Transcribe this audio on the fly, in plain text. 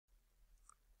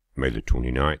May the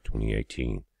 29th,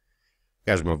 2018.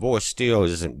 Guys, my voice still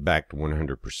isn't back to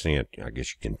 100%. I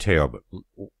guess you can tell, but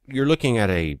you're looking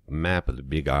at a map of the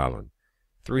Big Island.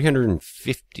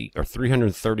 350 or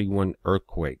 331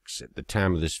 earthquakes at the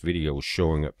time of this video is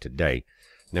showing up today.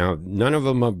 Now, none of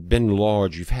them have been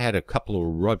large. You've had a couple of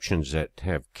eruptions that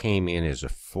have came in as a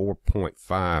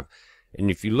 4.5. And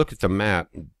if you look at the map,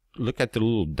 look at the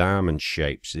little diamond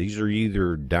shapes. These are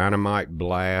either dynamite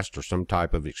blast or some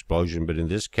type of explosion, but in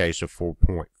this case, a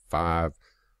 4.5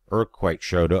 earthquake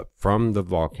showed up from the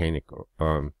volcanic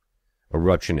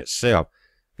eruption itself.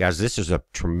 Guys, this is a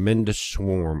tremendous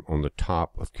swarm on the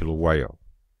top of Kilauea.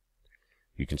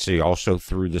 You can see also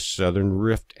through the southern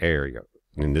rift area,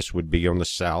 and this would be on the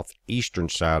southeastern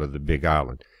side of the Big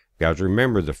Island. Guys,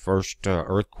 remember the first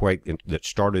earthquake that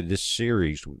started this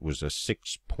series was a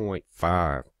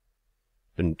 6.5.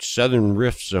 The southern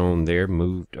rift zone there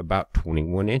moved about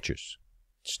 21 inches.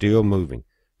 Still moving.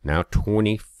 Now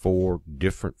 24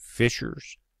 different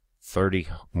fissures, 30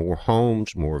 more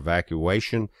homes, more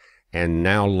evacuation, and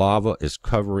now lava is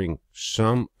covering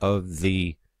some of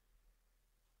the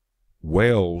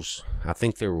wells. I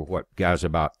think there were, what, guys,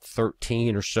 about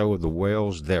 13 or so of the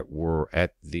wells that were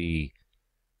at the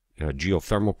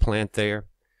geothermal plant there.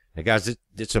 Now, guys,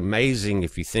 it's amazing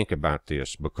if you think about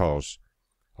this, because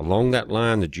along that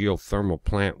line the geothermal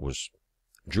plant was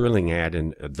drilling at,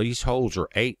 and these holes are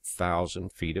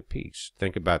 8,000 feet apiece.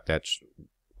 Think about that's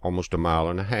almost a mile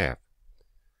and a half.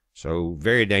 So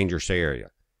very dangerous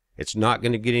area. It's not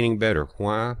going to get any better.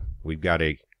 Why? We've got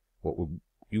what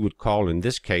you would call in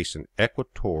this case an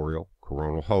equatorial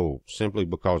coronal hole, simply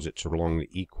because it's along the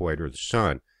equator of the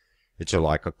sun. It's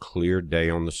like a clear day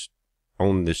on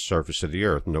this surface of the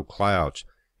earth, no clouds.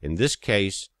 In this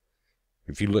case,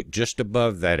 if you look just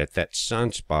above that at that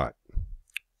sunspot,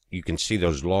 you can see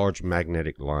those large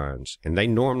magnetic lines, and they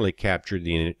normally capture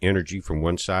the energy from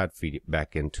one side, feed it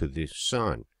back into the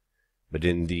sun. But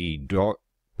in the dark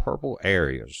purple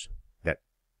areas, that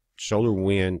solar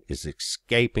wind is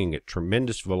escaping at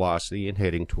tremendous velocity and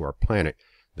heading to our planet.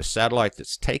 The satellite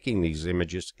that's taking these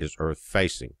images is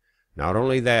Earth-facing. Not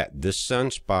only that, this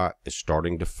sunspot is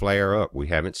starting to flare up. We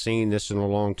haven't seen this in a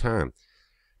long time.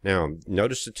 Now,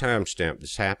 notice the timestamp.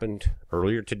 This happened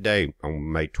earlier today on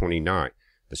May 29th.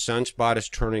 The sunspot is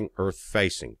turning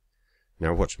Earth-facing.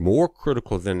 Now, what's more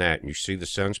critical than that, and you see the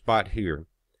sunspot here,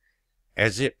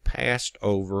 as it passed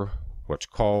over what's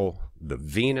called the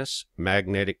Venus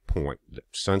magnetic point. The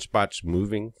sunspot's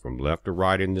moving from left to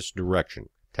right in this direction.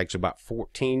 It takes about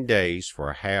 14 days for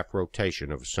a half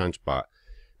rotation of a sunspot.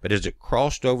 But as it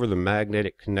crossed over the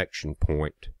magnetic connection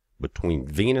point between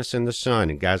Venus and the sun,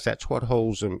 and guys, that's what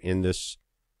holds them in this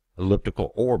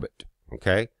elliptical orbit,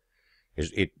 okay,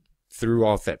 is it threw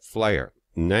off that flare.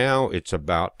 Now it's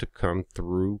about to come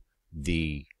through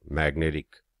the magnetic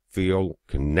field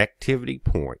connectivity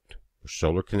point, or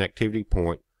solar connectivity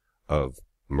point of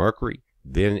Mercury.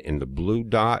 Then in the blue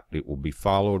dot, it will be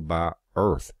followed by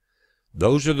Earth.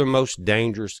 Those are the most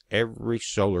dangerous every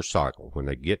solar cycle. When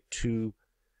they get to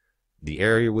the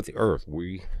area with the Earth,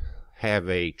 we have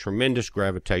a tremendous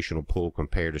gravitational pull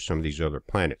compared to some of these other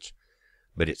planets.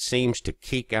 But it seems to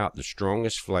kick out the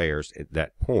strongest flares at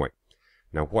that point.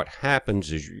 Now, what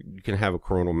happens is you can have a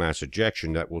coronal mass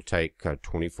ejection that will take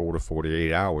 24 to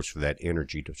 48 hours for that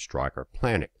energy to strike our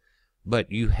planet.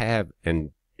 But you have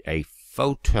a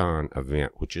photon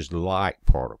event, which is light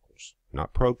particles,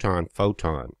 not proton,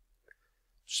 photon.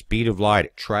 Speed of light,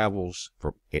 it travels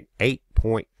at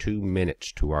 8.2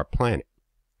 minutes to our planet.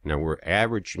 Now, we're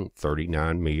averaging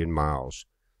 39 million miles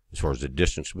as far as the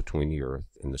distance between the Earth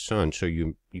and the Sun. So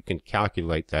you can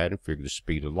calculate that and figure the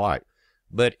speed of light.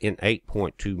 But in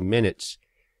 8.2 minutes,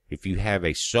 if you have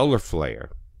a solar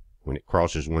flare, when it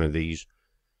crosses one of these,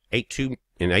 in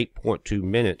 8.2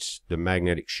 minutes, the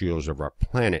magnetic shields of our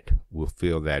planet will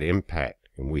feel that impact,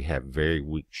 and we have very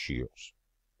weak shields.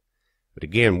 But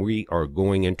again, we are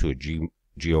going into a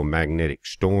geomagnetic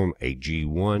storm, a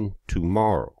G1,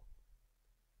 tomorrow.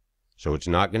 So it's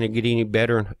not going to get any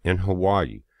better in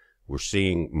Hawaii. We're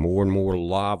seeing more and more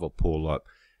lava pull up,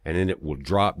 and then it will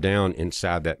drop down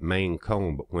inside that main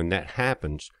cone. But when that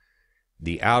happens,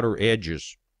 the outer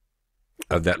edges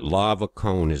of that lava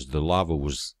cone, as the lava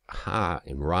was high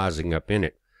and rising up in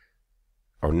it,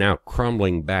 are now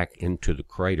crumbling back into the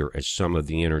crater as some of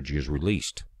the energy is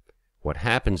released. What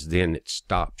happens then, it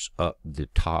stops up the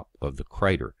top of the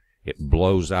crater. It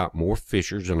blows out more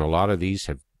fissures, and a lot of these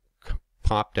have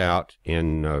popped out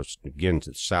in, again,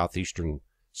 the southeastern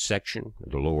section,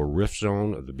 the lower rift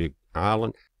zone of the Big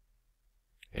Island.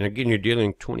 And again, you're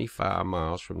dealing 25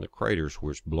 miles from the craters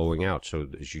where it's blowing out. So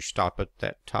as you stop at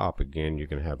that top, again, you're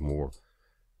going to have more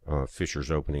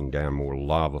fissures opening down, more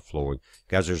lava flowing.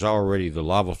 Guys, there's already the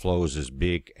lava flows as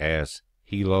big as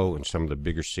Hilo and some of the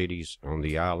bigger cities on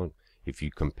the island, if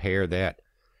you compare that.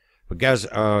 But guys,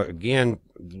 again,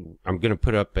 I'm going to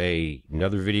put up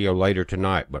another video later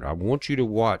tonight, but I want you to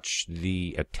watch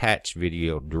the attached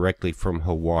video directly from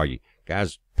Hawaii.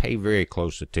 Guys, pay very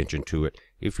close attention to it.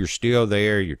 If you're still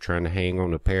there, you're trying to hang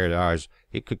on to paradise,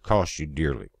 it could cost you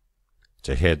dearly. It's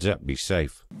a heads up, be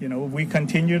safe. You know, we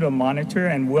continue to monitor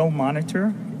and will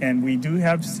monitor, and we do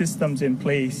have systems in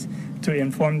place to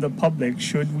inform the public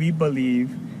should we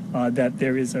believe that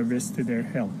there is a risk to their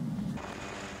health.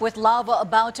 With lava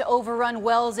about to overrun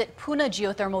wells at Puna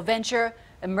Geothermal Venture,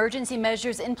 emergency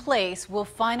measures in place will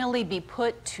finally be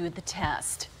put to the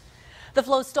test. The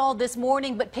flow stalled this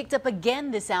morning but picked up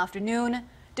again this afternoon.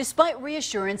 Despite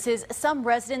reassurances, some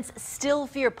residents still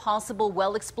fear possible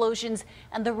well explosions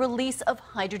and the release of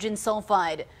hydrogen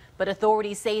sulfide. But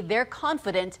authorities say they're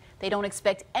confident they don't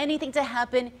expect anything to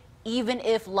happen, even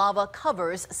if lava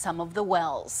covers some of the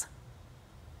wells.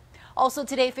 Also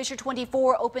today, Fissure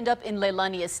 24 opened up in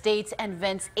Leilani Estates and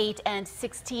vents 8 and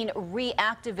 16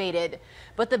 reactivated.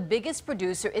 But the biggest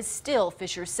producer is still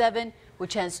Fissure 7,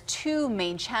 which has two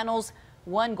main channels,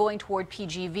 one going toward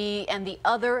PGV and the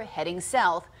other heading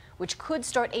south, which could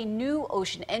start a new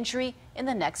ocean entry in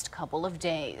the next couple of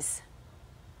days.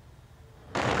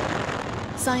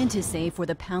 Scientists say for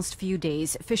the past few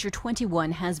days, Fissure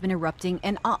 21 has been erupting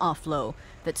an flow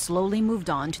that slowly moved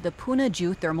on to the Puna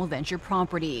Geothermal Venture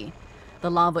property. The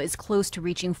lava is close to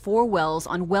reaching 4 wells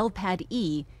on well pad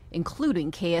E, including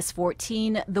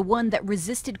KS-14, the one that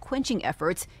resisted quenching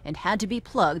efforts and had to be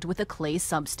plugged with a clay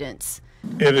substance.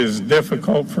 It is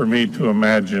difficult for me to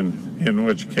imagine in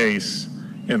what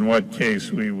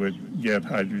case we would get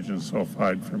hydrogen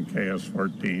sulfide from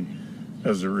KS-14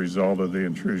 as a result of the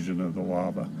intrusion of the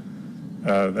lava.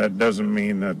 That doesn't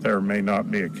mean that there may not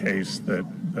be a case that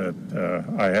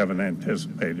I haven't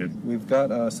anticipated. We've got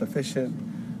a sufficient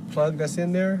plug that's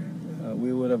in there.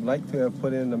 We would have liked to have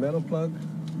put in a metal plug,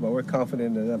 but we're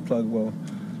confident that that plug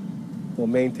will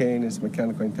maintain its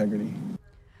mechanical integrity.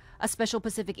 A special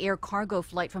Pacific Air cargo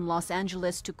flight from Los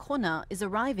Angeles to Kona is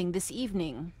arriving this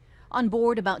evening. On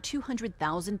board, about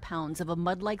 200,000 pounds of a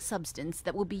mud-like substance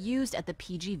that will be used at the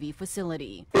PGV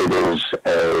facility. It is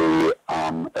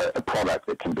a product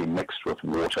that can be mixed with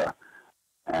water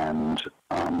and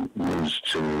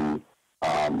used to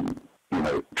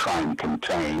try and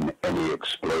contain any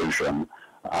explosion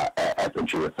at the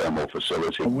geothermal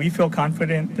facility. We feel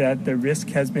confident that the risk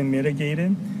has been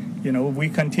mitigated. You know, we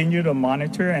continue to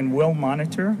monitor and will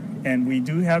monitor, and we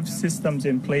do have systems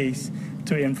in place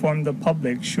to inform the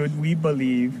public should we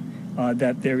believe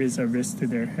that there is a risk to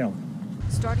their health.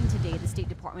 Starting today, the State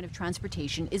Department of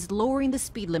Transportation is lowering the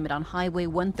speed limit on Highway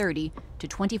 130 to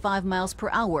 25 miles per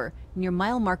hour near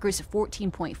mile markers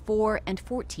 14.4 and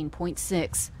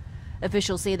 14.6.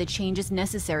 Officials say the change is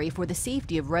necessary for the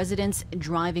safety of residents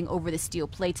driving over the steel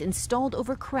plates installed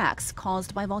over cracks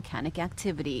caused by volcanic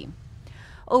activity.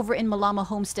 Over in Malama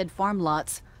Homestead farm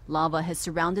lots, lava has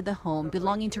surrounded the home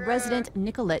belonging to resident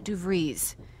Nicolette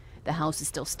DuVries. The house is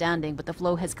still standing, but the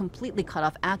flow has completely cut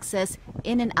off access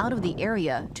in and out of the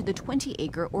area to the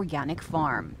 20-acre organic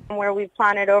farm. Where we've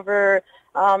planted over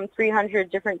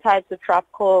 300 different types of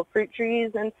tropical fruit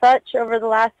trees and such over the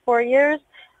last 4 years,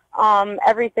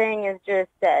 everything is just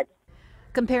dead.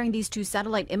 Comparing these two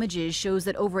satellite images shows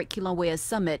that over at Kilauea's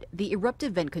summit, the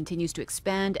eruptive vent continues to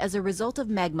expand as a result of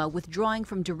magma withdrawing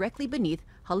from directly beneath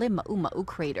Halema'uma'u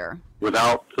crater.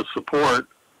 Without the support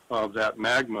of that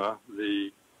magma, the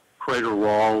crater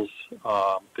walls,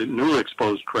 the newly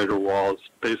exposed crater walls,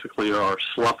 basically are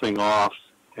sloughing off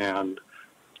and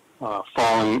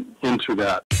falling into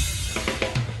that